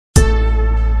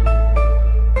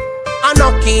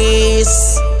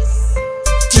Nackiss.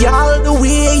 Girl, the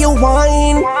way you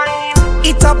whine,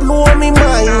 it a blow me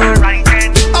mind.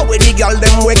 How with the girl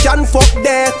them we can fuck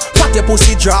there? Pat your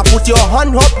pussy drop, put your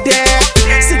hand up there.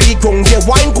 See the ground, the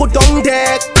wine go down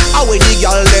there. How with the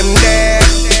girl them there?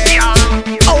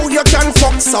 How you can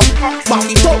fuck some? Back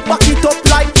it up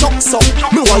like chucks up.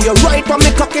 Me want you right for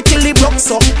me cocky till it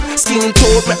blocks up. Skin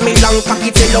coat make me long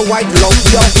cocky till the white love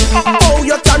yo. How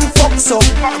you can fuck some?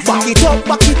 Back it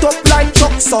up like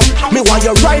chucks up. Me want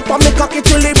you right for me cocky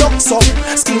till it blocks up.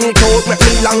 Skin coat make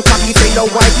me long cocky till the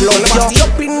white love yo. Body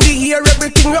up in the air,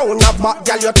 everything round a back.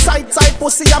 Girl your tight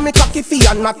pussy and me cocky for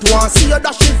you not want. See you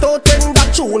dash it out when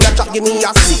that tune a chat. Give me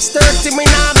a 6:30, me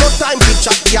nah no time to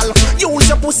chat, girl.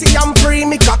 Use your pussy and free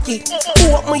me cocky.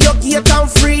 Open your gate and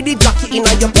free the jockey.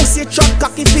 Inna your pussy truck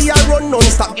cocky for you run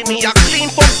non-stop. Give me a clean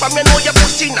fuck from you know your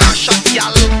pussy nah shot,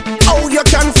 girl. How you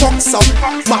can fuck some?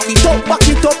 Back it up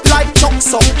like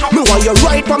chucks up. Me want you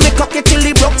right for me cocky till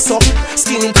it blocks up.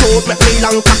 Skin coat make me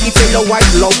long cocky till the white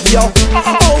love yo.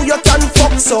 How you can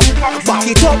fuck some? Back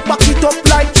it up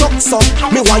like chucks up.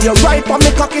 Me want you right for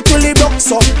me cocky till it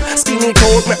blocks up. Skin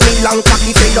coat make me long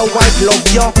cocky till the white love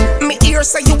yo. Me ear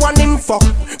say you want him fuck.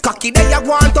 Cocky there you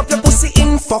want up your pussy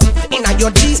in fuck. Inna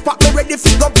your G-spot me ready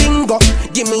fi go bingo.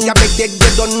 Give me a big dead,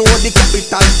 you don't know the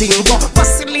capital thing go.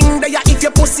 Vaseline there if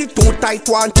your pussy too tight.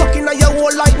 One chuck inna your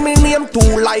hole like me name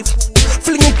Two Life.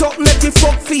 Fling it up, make it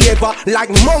fuck forever. Like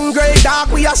mongrel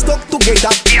dog, we are stuck together.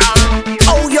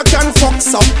 How you can fuck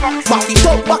some? Back it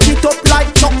up like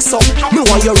chucks up. Me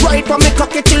want you right for me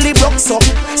cocky till it blocks up.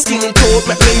 Skin coat,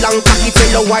 make me long cocky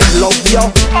till the white love yo.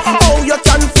 How you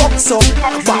can fuck some?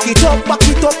 Back it up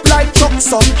like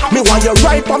chucks up. Me want you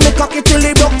right for me cocky till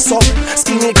it blocks up.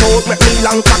 Skin coat, make me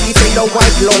long cocky till the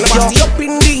white love yo. Body up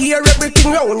in the air,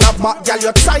 everything round a back. Girl,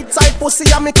 your tight pussy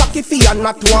and me cocky for you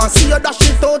not want. See you dash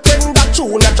it out when that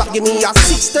tune a chat. Give me a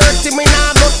 6:30, me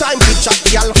nah no time to chat,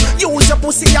 girl. Use your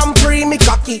pussy and free me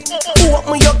cocky.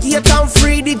 Open your gate and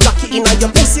free the jockey. Inna your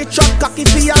pussy truck cocky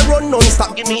for you run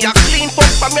non-stop. Give me a clean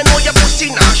fuck from you know your pussy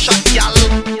nah shot, girl.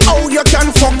 How you can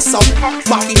fuck some?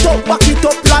 Back it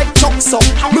up like chucks up.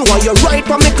 Me want you right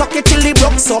for me cocky till it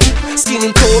blocks up.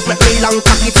 Skin coat make me long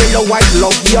cocky till the white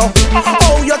love yo.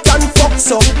 How you can fuck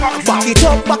some? Back it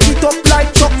up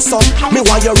like chucks up. Me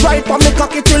want you right for me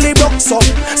cocky till it blocks up.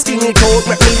 Skin coat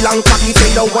make me long cocky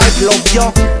till the white love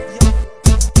yo.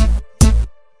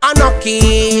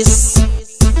 Nackiss.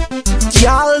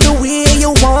 Girl, the way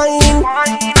you whine,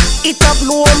 it a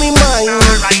blow me mind.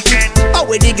 How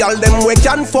with the girl them we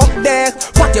can fuck there?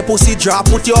 Pat your pussy drop,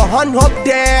 put your hand up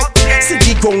there. See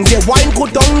the ground, the wine go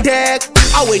down there.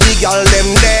 How with the girl them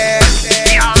there?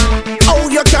 How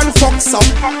you can fuck some?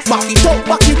 Back it up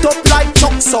like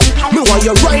chucks up. Me want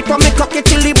you right for me cocky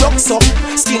till it blocks up.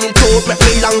 Skin coat make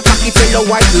me long cocky till the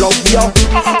white love yo.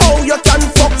 How you can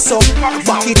fuck some?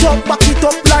 Back it up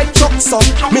like chucks up.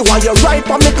 Me want you right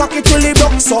for me cocky till it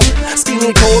blocks up. Skin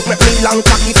coat make me long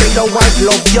cocky till the white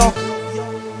love yo.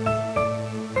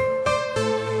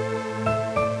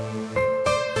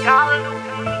 Y'all